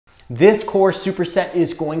This core superset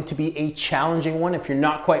is going to be a challenging one. If you're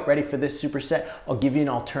not quite ready for this superset, I'll give you an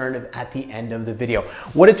alternative at the end of the video.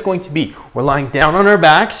 What it's going to be, we're lying down on our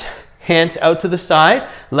backs, hands out to the side,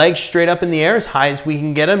 legs straight up in the air as high as we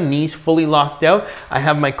can get them, knees fully locked out. I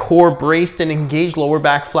have my core braced and engaged, lower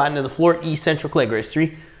back flattened to the floor, eccentric leg raise.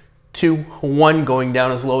 3, 2, 1, going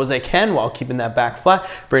down as low as I can while keeping that back flat.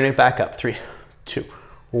 Bring it back up. 3, 2,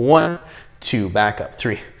 1, 2, back up.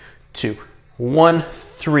 3, 2, 1,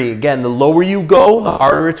 3. Again, the lower you go, the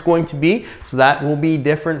harder it's going to be. So that will be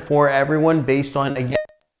different for everyone based on, again,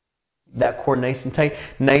 that core nice and tight,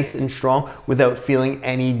 nice and strong without feeling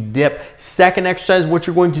any dip. Second exercise, what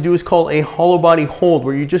you're going to do is called a hollow body hold,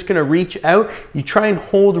 where you're just going to reach out. You try and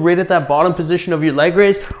hold right at that bottom position of your leg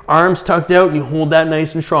raise, arms tucked out, and you hold that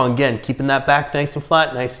nice and strong. Again, keeping that back nice and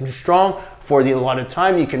flat, nice and strong. For the allotted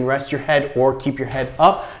time, you can rest your head or keep your head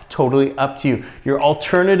up, totally up to you. Your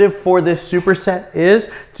alternative for this superset is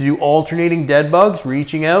to do alternating dead bugs,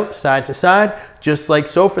 reaching out side to side, just like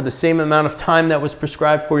so, for the same amount of time that was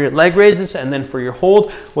prescribed for your leg raises. And then for your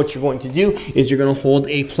hold, what you're going to do is you're going to hold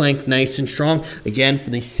a plank nice and strong, again, for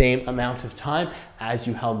the same amount of time as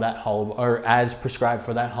you held that hollow, or as prescribed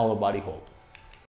for that hollow body hold.